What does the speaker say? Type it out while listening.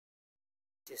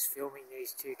Just filming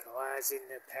these two koalas in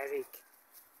the paddock,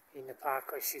 in the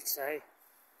park I should say.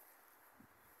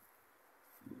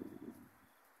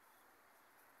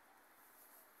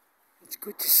 It's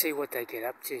good to see what they get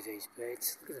up to, these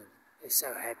birds. Look at them, they're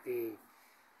so happy.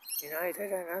 You know, they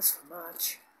don't ask for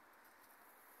much.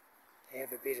 They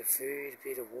have a bit of food, a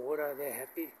bit of water, they're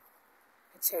happy.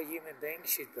 That's how human beings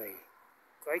should be.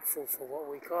 Grateful for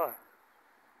what we got,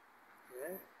 you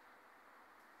know.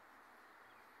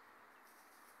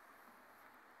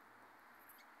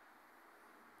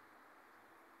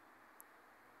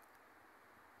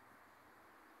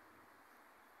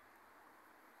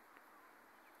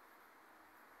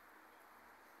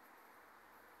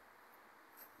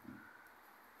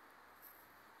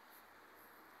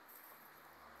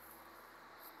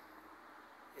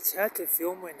 It's hard to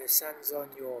film when the sun's on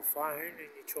your phone and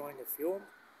you're trying to film.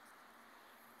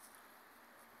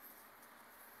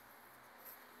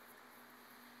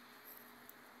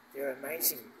 They're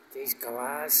amazing, these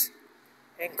koalas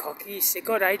and cockies. They've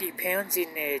got 80 pounds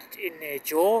in their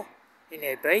jaw, in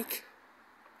their beak.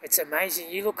 It's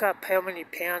amazing. You look up how many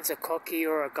pounds a cocky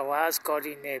or a koala's got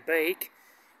in their beak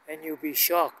and you'll be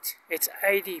shocked. It's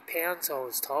 80 pounds, I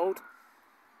was told.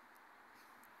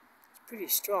 It's pretty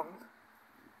strong.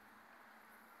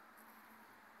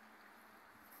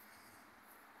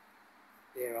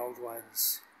 They're old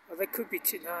ones. Well, they could be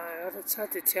too, no, it's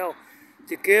hard to tell.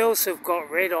 The girls have got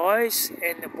red eyes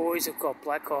and the boys have got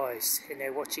black eyes, and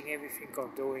they're watching everything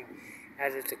I'm doing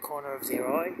out of the corner of their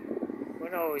eye.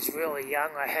 When I was really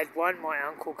young, I had one. My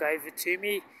uncle gave it to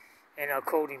me and I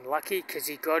called him lucky because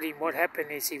he got him. What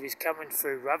happened is he was coming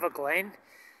through Rutherglen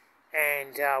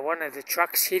and one of the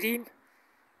trucks hit him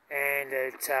and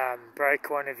it broke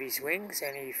one of his wings,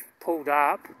 and he pulled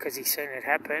up because he seen it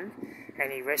happen,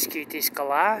 and he rescued this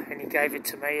koala and he gave it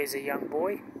to me as a young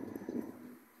boy.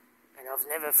 And I've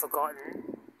never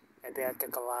forgotten about the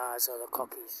koalas or the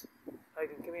cockies.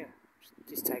 Hogan, come here.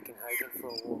 Just taking Hogan for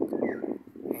a walk,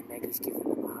 and Maggie's giving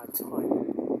them a hard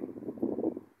time.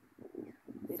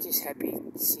 They're just happy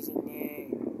sitting there,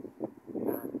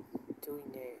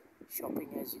 doing their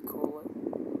shopping, as you call it.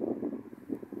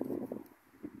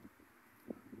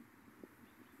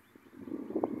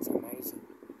 It's amazing.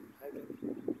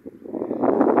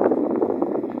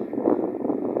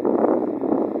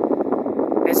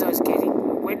 As I was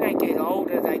when they get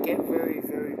older, they get very,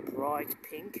 very bright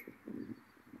pink.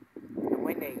 And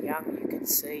when they're young, you can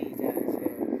see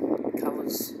the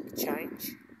colours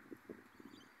change.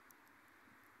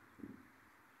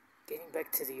 Getting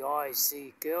back to the eyes,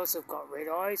 the girls have got red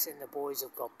eyes and the boys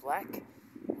have got black.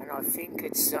 And I think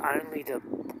it's only the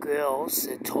girls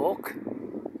that talk.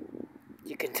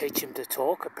 You can teach them to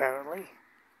talk, apparently.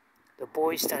 The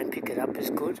boys don't pick it up as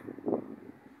good.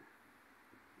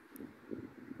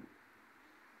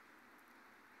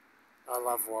 I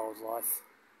love wildlife.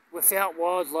 Without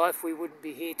wildlife, we wouldn't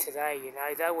be here today, you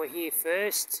know. They were here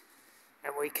first,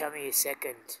 and we come here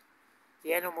second.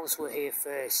 The animals were here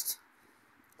first.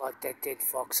 Like that dead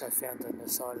fox I found on the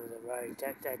side of the road.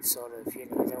 That sort of, you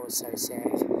know, that was so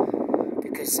sad.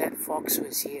 Because that fox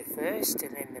was here first,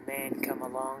 and then the man come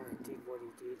along and did what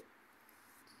he did.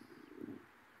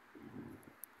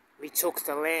 We took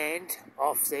the land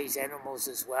off these animals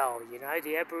as well, you know.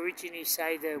 The Aborigines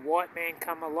say the white man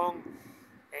come along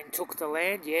and took the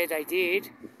land. Yeah, they did.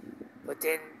 But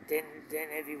then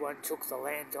everyone took the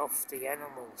land off the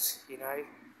animals, you know.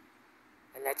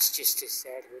 And that's just as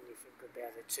sad when you think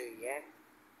about it too, yeah.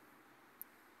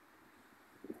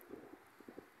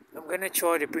 I'm going to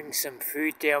try to bring some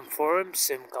food down for them,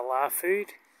 some koala food,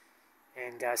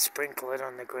 and sprinkle it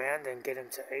on the ground and get them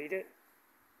to eat it.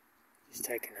 Just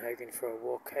taking Hogan for a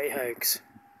walk. Hey, Hogs.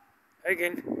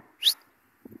 Hogan.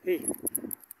 Hey.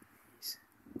 He's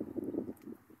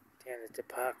down at the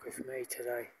park with me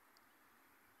today.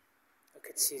 I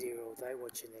could sit here all day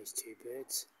watching these two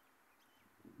birds.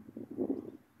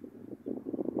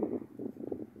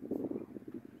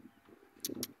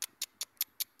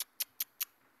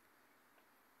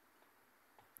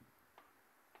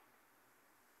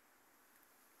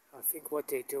 I think what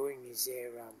they're doing is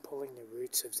they're pulling the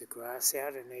roots of the grass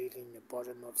out and eating the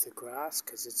bottom of the grass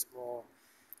because it's more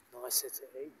nicer to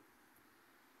eat.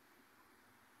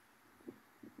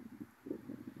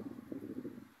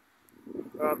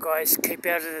 Alright guys, keep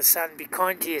out of the sun, be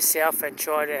kind to yourself and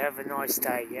try to have a nice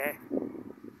day, yeah?